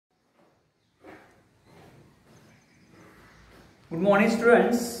Good morning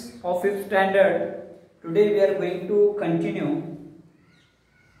students of 5th standard. Today we are going to continue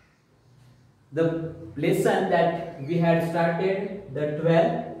the lesson that we had started, the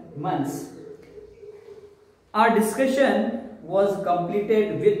 12 months. Our discussion was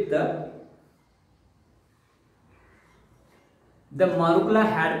completed with the Marugla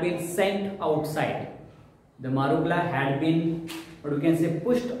had been sent outside. The Marugla had been, what we can say,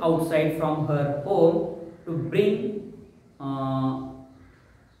 pushed outside from her home to bring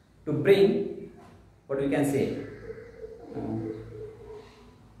what we can say,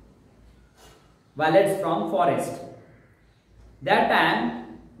 violets from forest. That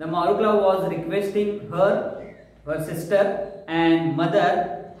time the Marugla was requesting her sister and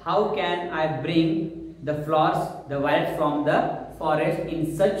mother, how can I bring the flowers, the violets from the forest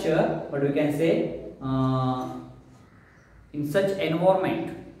in such a, what we can say, in such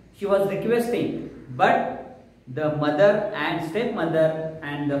environment. She was requesting, but the mother and stepmother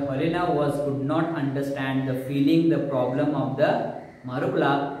and the Helena could not understand the feeling, the problem of the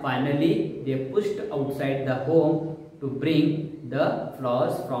Marugla. Finally, they pushed outside the home to bring the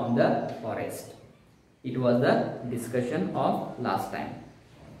flowers from the forest. It was the discussion of last time.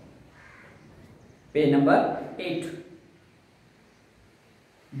 Page number 8.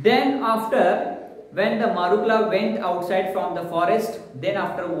 Then after, when the Marugla went outside from the forest, then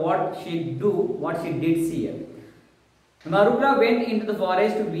after what she did see her. Marugla went into the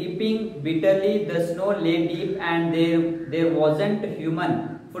forest weeping bitterly. The snow lay deep and there wasn't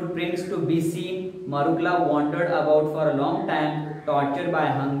human footprints to be seen. Marugla wandered about for a long time, tortured by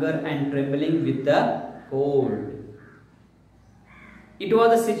hunger and trembling with the cold. It was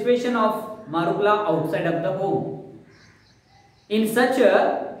the situation of Marugla outside of the home. In such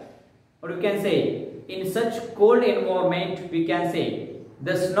a, what we can say, in such cold environment, we can say,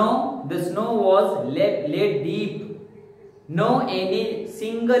 the snow was laid deep. No any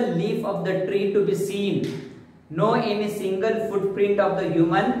single leaf of the tree to be seen. No any single footprint of the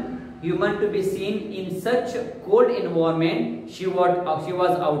human to be seen. In such cold environment, she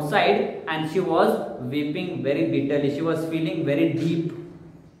was outside and she was weeping very bitterly. She was feeling very deep.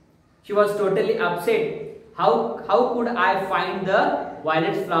 She was totally upset. How could I find the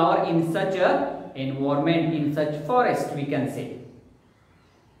violet flower in such a environment, in such forest, we can say.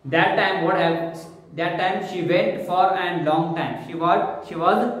 That time what happened? That time she went for a long time. She went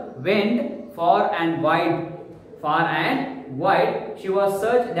far and wide. She was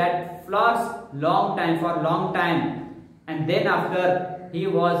searched that flowers for long time. And then after she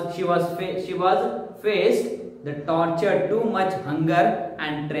was faced the torture, too much hunger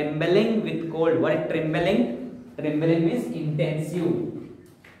and trembling with cold. What is trembling? Trembling means intensive.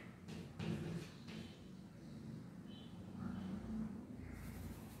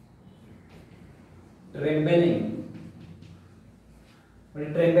 Trembling. What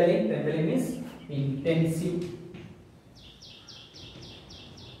is trembling? Trembling means intensive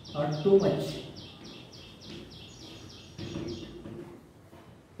or too much.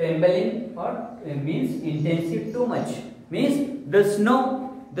 Trembling or means intensive, too much. Means the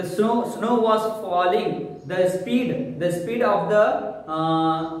snow was falling. The speed of the speed of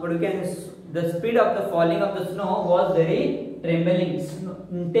the falling of the snow was very trembling,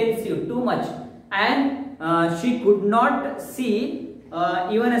 intensive, too much. And she could not see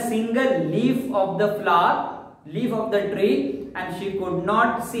even a single leaf of the tree, and she could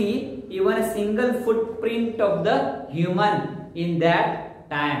not see even a single footprint of the human in that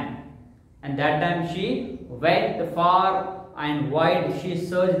time. And that time she went far and wide. She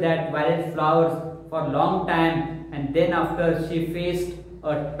searched that violet flowers for a long time, and then after she faced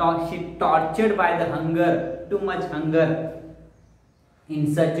she tortured by the hunger, too much hunger, in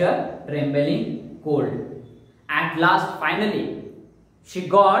such a trembling cold. At last, finally, she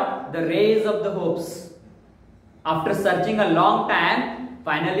got the rays of the hopes. After searching a long time,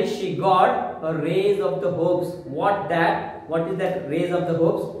 finally she got a rays of the hopes. What is that rays of the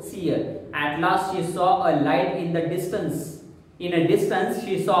hopes? See here. At last she saw a light in the distance. In a distance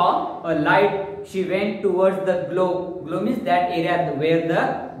she saw a light. She went towards the glow. Glow means that area where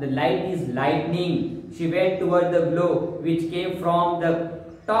the light is lightning. She went towards the glow which came from the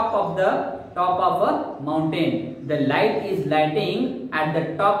top of a mountain. The light is lighting at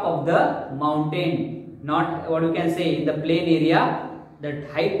the top of the mountain, not what you can say in the plain area. The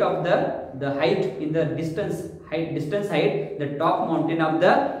height of the height in the distance height, the top mountain of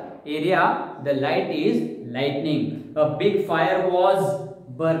the area, the light is lightning. A big fire was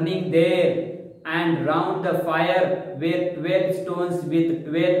burning there, and round the fire were 12 stones with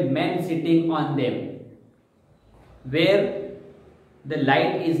 12 men sitting on them. Where The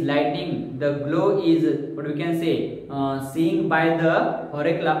light is lighting, the glow is what we can say seen by the what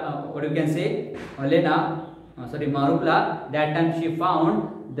we can say Marukla. That time she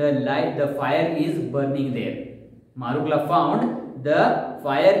found the fire is burning there. Marukla found the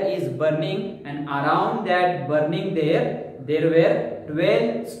fire is burning, and around that burning there were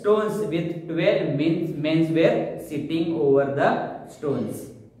 12 stones with 12 men were sitting over the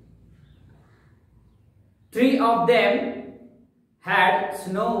stones. 3 of them had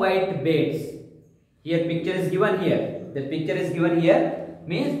snow white beds. Here picture is given here. The picture is given here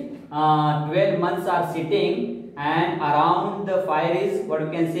means 12 months are sitting, and around the fire is what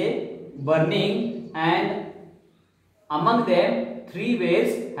we can say burning, and among them 3 were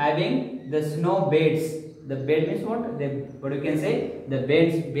having the snow beds. The bed means what you can say the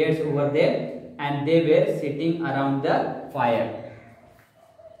beds over there, and they were sitting around the fire.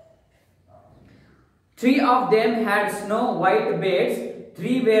 3 of them had snow white beds,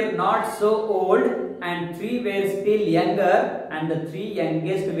 3 were not so old, and 3 were still younger, and the 3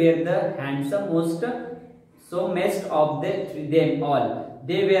 youngest were the handsomest, so most of them all.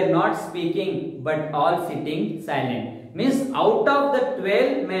 They were not speaking, but all sitting silent. Means out of the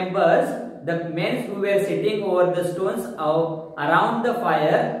 12 members, the men who were sitting over the stones around the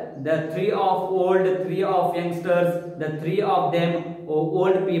fire, the 3 of old, 3 of youngsters, the 3 of them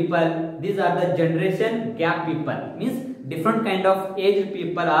old people, these are the generation gap people. Means different kind of aged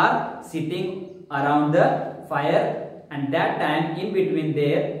people are sitting around the fire, and that time in between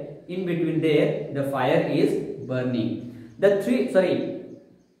there the fire is burning. The 3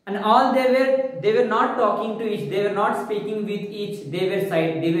 and all they were not talking to each, they were not speaking with each, they were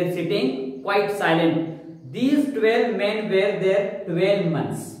sitting quite silent. These 12 men were there 12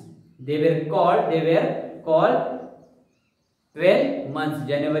 months. They were called 12 months: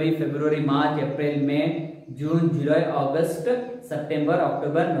 January, February, March, April, May, June, July, August, September,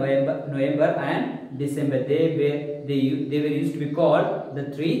 October, November and December. They were used to be called the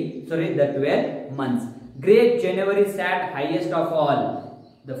 12 months. Great January sat highest of all.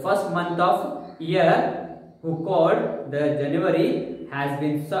 The first month of year who called the January has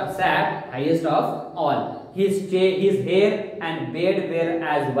been sat highest of all. His hair and beard were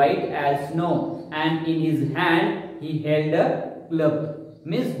as white as snow, and in his hand he held a club.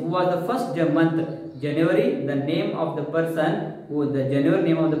 Means who was the first month? January, the name of the person who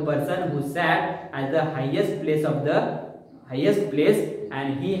sat at the highest place,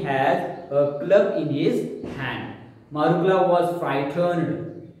 and he has a club in his hand. Marukla was frightened.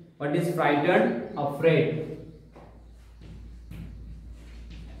 What is frightened? Afraid.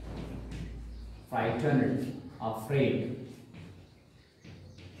 Frightened, afraid.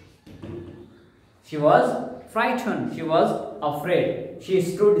 She was frightened. She was afraid. She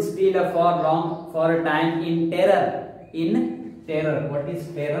stood still for a time in terror. In terror. What is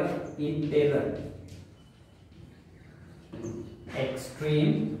terror? In terror.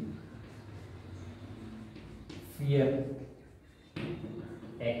 Extreme fear.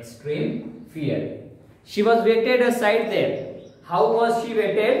 Extreme fear. She was waited aside there. How was she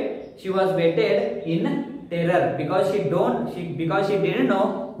waited? She was waited in terror because she didn't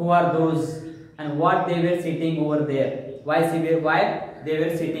know who are those and what they were sitting over there. Why they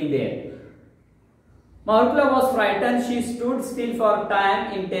were sitting there. Marukla was frightened. She stood still for a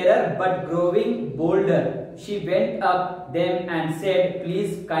time in terror, but growing bolder, she went up them and said,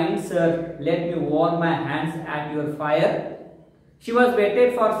 "Please, kind sir, let me warm my hands at your fire." She was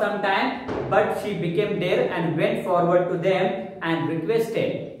waited for some time, but she became dare and went forward to them and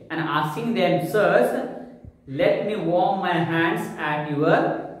requested and asking them, "Sirs, let me warm my hands at your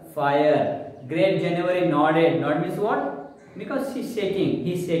fire." Great January nodded. Nod means what? Because she's shaking.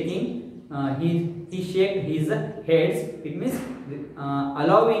 He's shaking. He shaked his heads. It means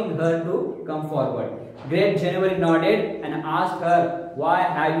allowing her to come forward. Great January nodded and asked her, "Why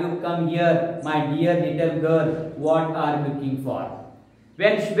have you come here, my dear little girl? What are you looking for?"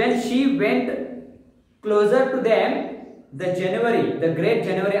 When she went closer to them, the great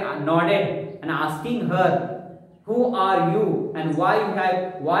January nodded and asking her, "Who are you and why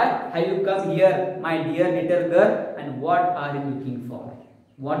have you come here, my dear little girl, and what are you looking for?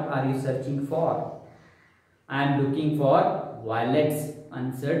 What are you searching for?" "I am looking for violets,"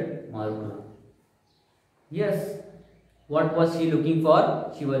 answered Marukla. Yes, what was she looking for?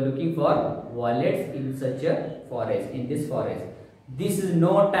 She was looking for violets in such a forest, in this forest. This is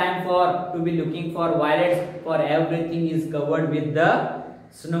no time to be looking for violets, for everything is covered with the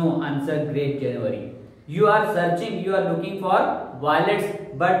snow, answered Great January. You are searching, you are looking for violets,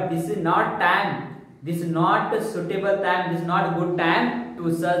 but this is not time. This is not a suitable time. This is not a good time to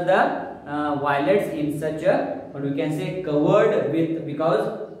search the violets in such a but we can say covered with,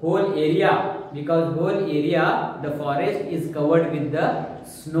 because whole area the forest is covered with the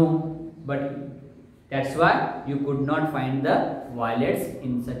snow, but that's why you could not find the violets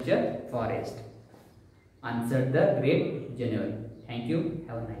in such a forest. Answered the great January. Thank you.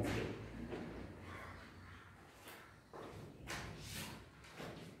 Have a nice day.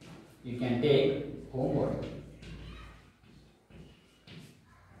 You can take homework.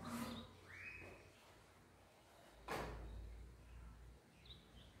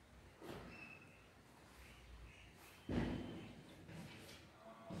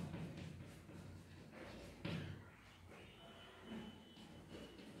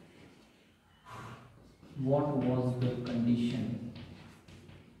 What was the condition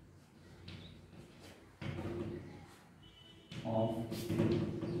of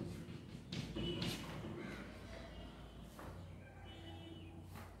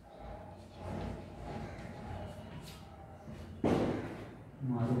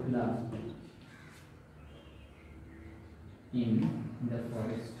Marugla in the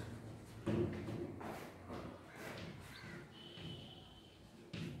forest?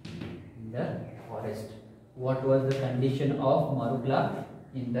 In the forest. What was the condition of Marugla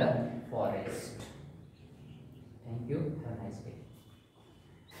in the forest? Thank you. Have a nice day.